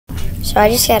So I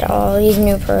just got all these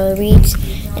new Perler Beads,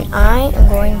 and I am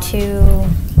going to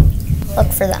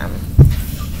look for them.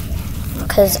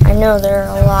 Because I know there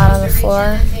are a lot on the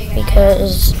floor,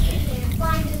 because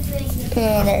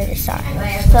there just are.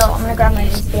 So I'm going to grab my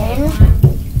bin.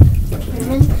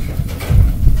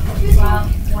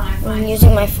 I'm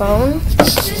using my phone.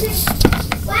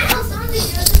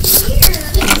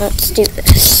 Let's do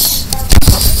this.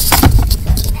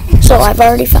 So I've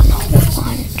already found a whole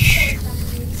bunch.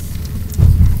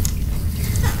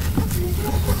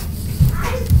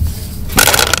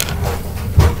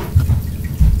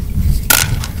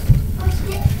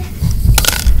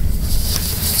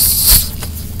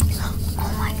 Oh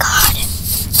my God.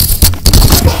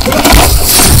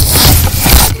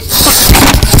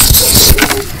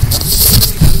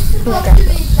 I'm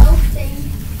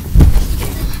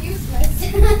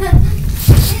gonna grab it.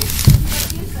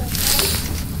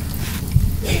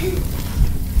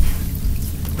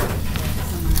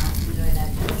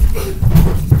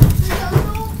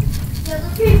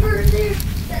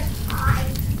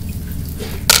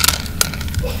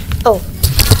 Oh.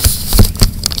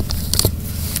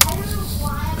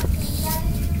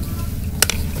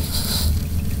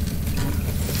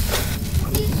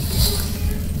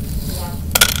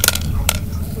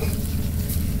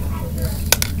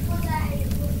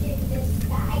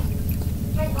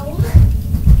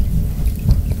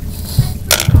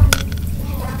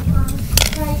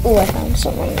 Oh, I found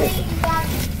someone good.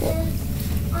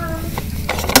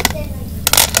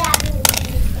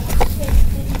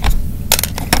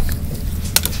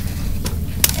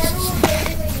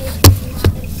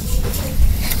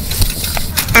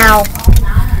 Ow.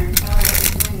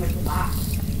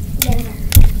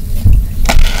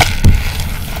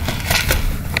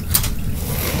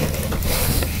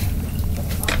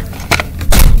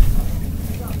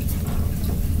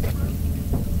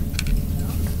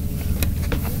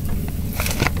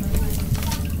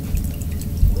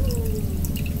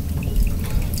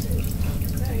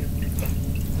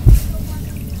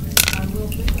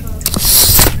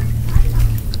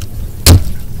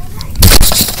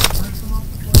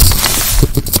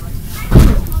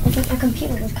 My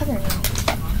computer was covering it.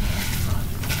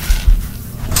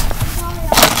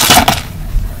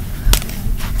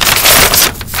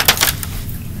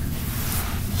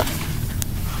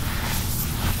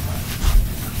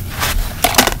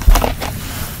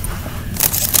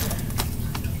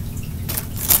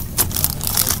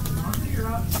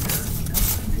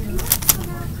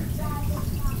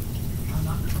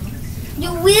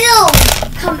 You will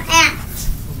come out.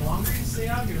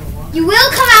 You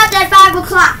will come out at 5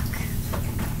 o'clock.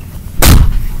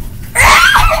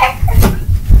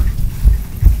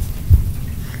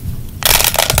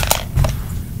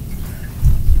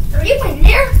 Are you in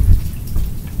there?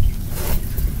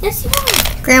 Yes, you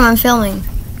are. Graham, I'm filming.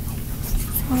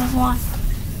 What?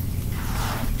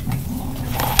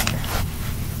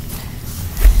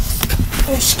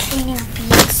 There's cleaner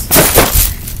beads.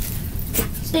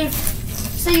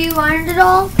 So you ironed it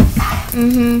all?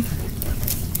 Mm-hmm.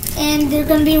 And they're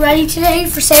going to be ready today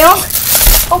for sale?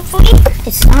 Hopefully.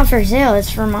 It's not for sale,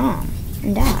 it's for Mom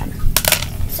and Dad.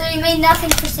 So you made nothing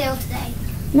for sale today?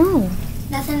 No.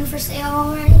 Nothing for sale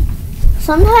already?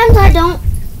 Sometimes I don't.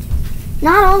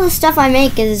 Not all the stuff I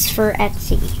make is for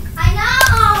Etsy. I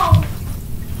know!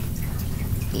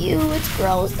 Ew, it's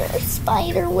gross. There's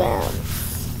spider webs.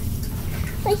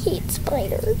 I hate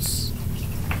spiders.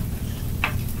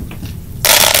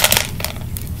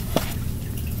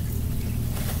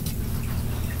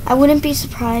 I wouldn't be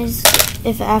surprised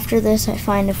if after this I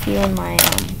find a few in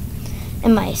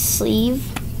my sleeve.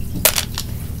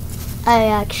 I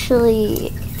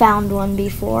actually found one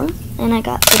before, and I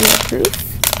got video proof.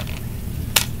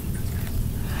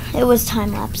 It was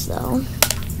time lapse though,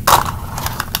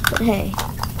 but hey,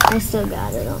 I still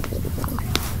got it on video.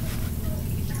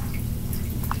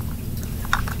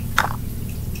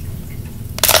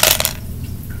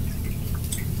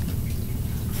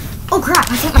 Oh crap!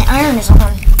 I think my iron is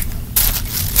on.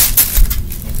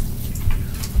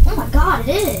 Oh my God,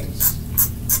 it is.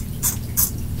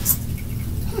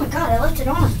 Oh my God, I left it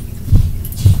on.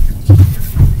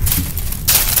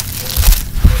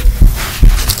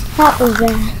 What was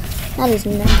that? That is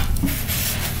nice.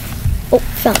 Oh,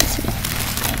 found this one.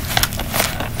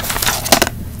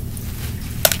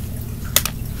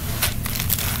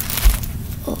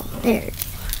 Oh, there it is.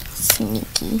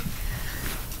 Sneaky.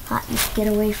 Hot, you get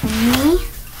away from me.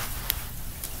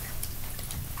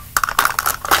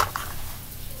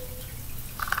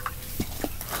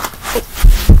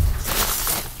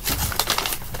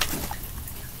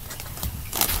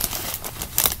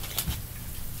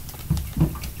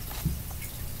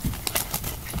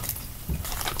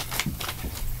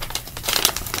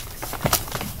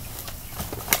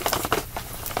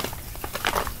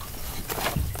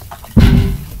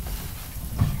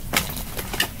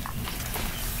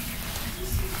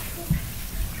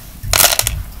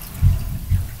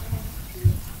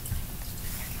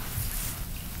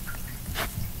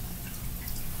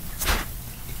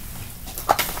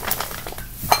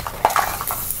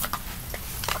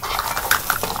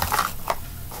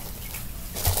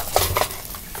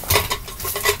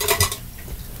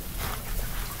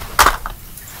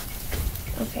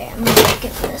 I'm gonna look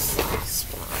at this last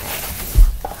one.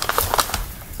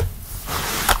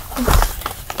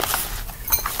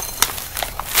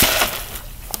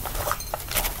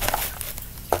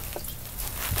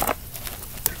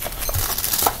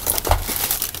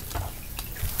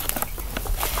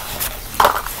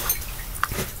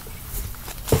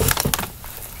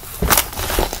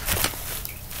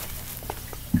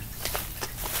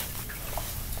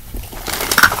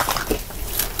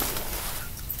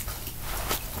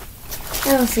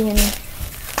 I don't see any. Oh, I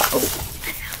found one.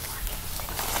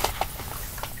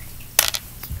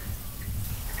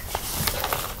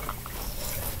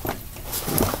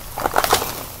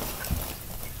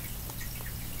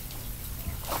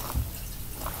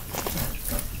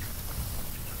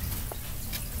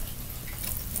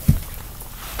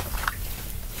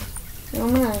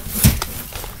 I'm gonna.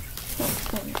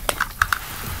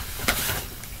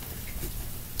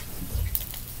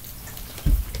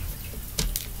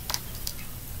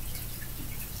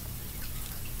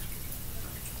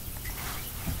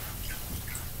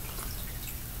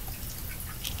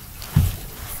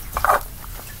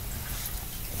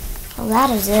 Well, that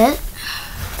is it.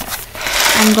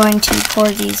 I'm going to pour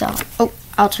these all. Oh,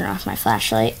 I'll turn off my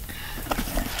flashlight.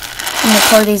 I'm gonna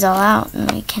pour these all out,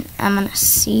 and I'm gonna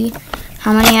see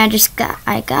how many I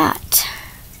got.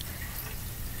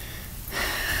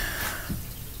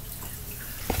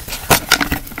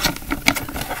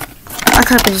 Our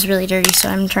carpet is really dirty, so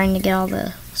I'm trying to get all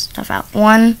the stuff out.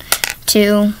 1,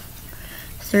 2,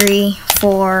 3,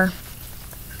 4,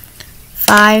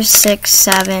 5, 6,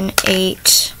 7,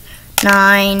 8,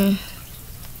 9,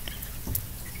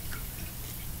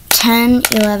 10,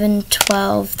 11,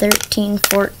 12, 13,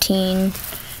 14,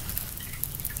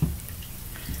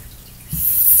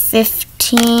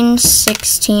 15,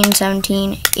 16,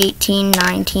 17, 18,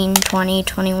 19, 20,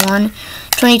 21,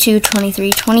 22,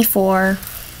 23, 24,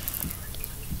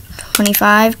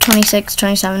 25, 26,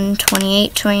 27,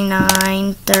 28,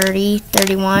 29, 30,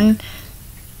 31,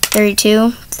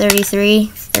 32, 33,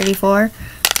 34,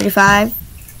 35,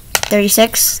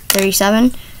 36,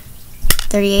 37,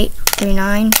 38,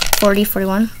 39, 40,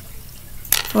 41,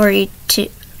 42,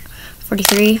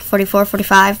 43, 44,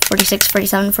 45, 46,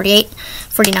 47, 48,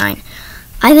 49.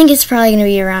 I think it's probably going to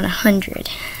be around 100.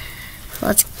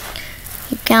 Let's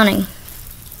keep counting.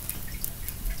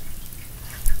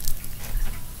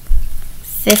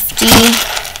 50,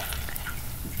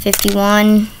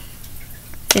 51,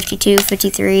 52,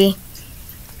 53,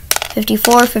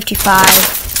 54,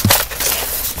 55.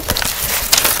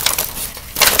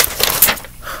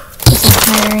 This is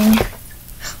tiring.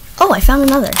 Oh, I found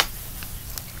another.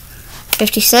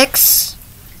 56,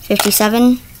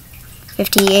 57,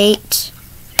 58,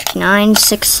 59,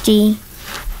 60,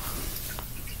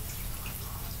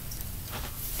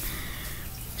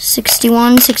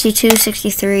 61, 62,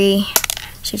 63,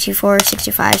 64,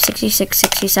 65, 66,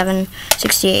 67,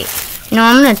 68. You know,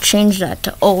 I'm going to change that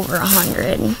to over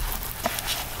 100.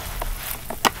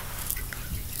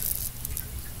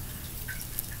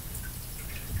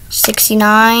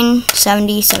 $69,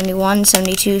 $70, $71,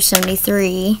 $72,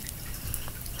 $73,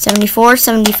 $74,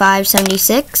 $75,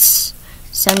 $76,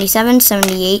 $77,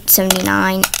 $78,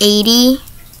 $79, $80,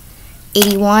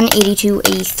 $81, $82,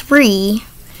 $83,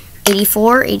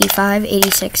 $84, $85,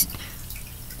 $86,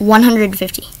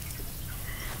 $150.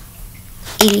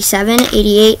 $87,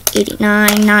 $88,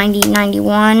 $89, $90,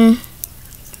 $91,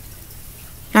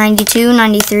 $92,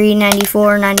 $93,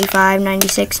 $94, $95,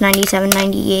 $96, $97,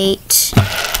 $98,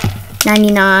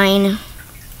 $99,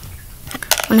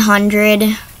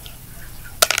 $100,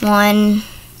 1,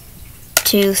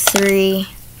 2, 3,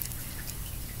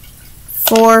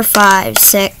 4, 5,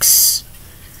 6,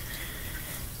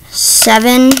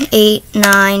 7, 8,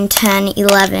 9, 10,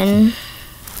 11,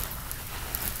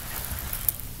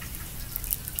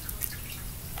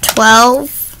 12,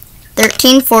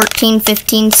 13, 14,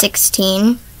 15,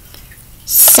 16,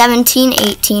 17,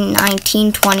 18,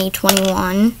 19, 20,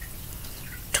 21,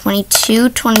 22,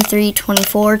 23,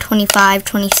 24, 25,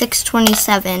 26,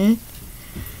 27,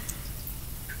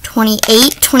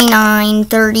 28, 29,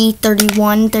 30,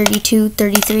 31, 32,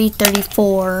 33,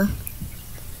 34,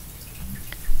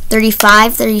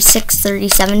 35, 36,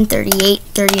 37, 38,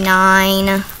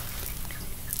 39,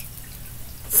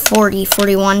 40,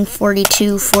 41,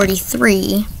 42,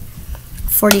 43,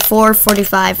 44,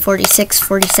 45, 46,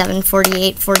 47,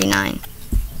 48, 49.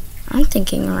 I'm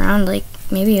thinking around like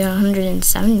maybe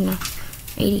 170,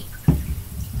 80.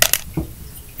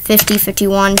 50,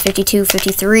 51, 52,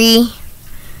 53,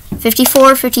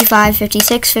 54, 55,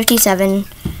 56, 57,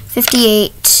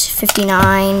 58,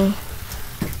 59,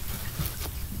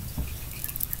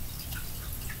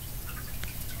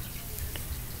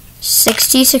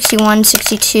 60, 61,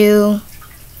 62,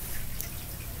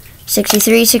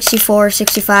 63, 64,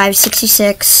 65,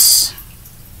 66,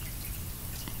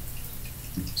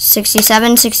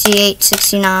 67, 68,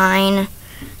 69,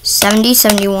 70,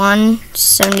 71,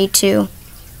 72.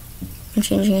 I'm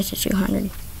changing it to 200.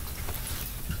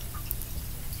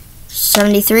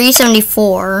 73,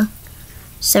 74,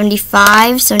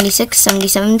 75, 76,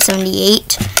 77,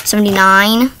 78,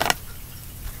 79,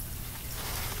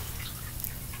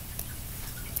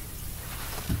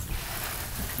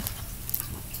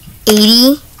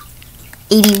 80,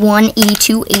 81,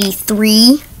 82,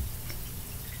 83,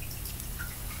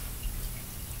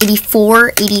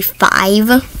 84, 85,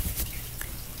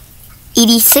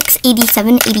 86,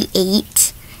 87,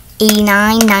 88,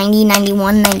 89, 90,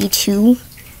 91, 92,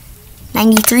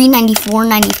 93, 94,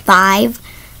 95,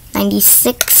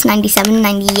 96, 97,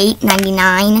 98,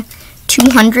 99,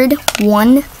 200,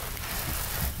 1,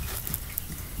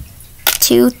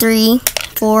 2, 3,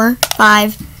 4,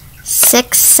 5,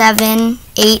 6, 7,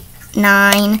 8,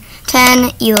 9,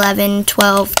 10, 11,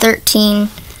 12, 13,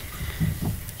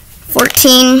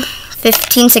 14,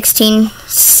 15, 16,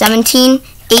 17,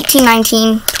 18,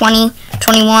 19, 20,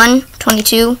 21,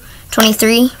 22,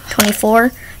 23,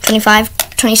 24, 25,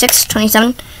 26,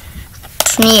 27,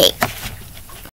 28.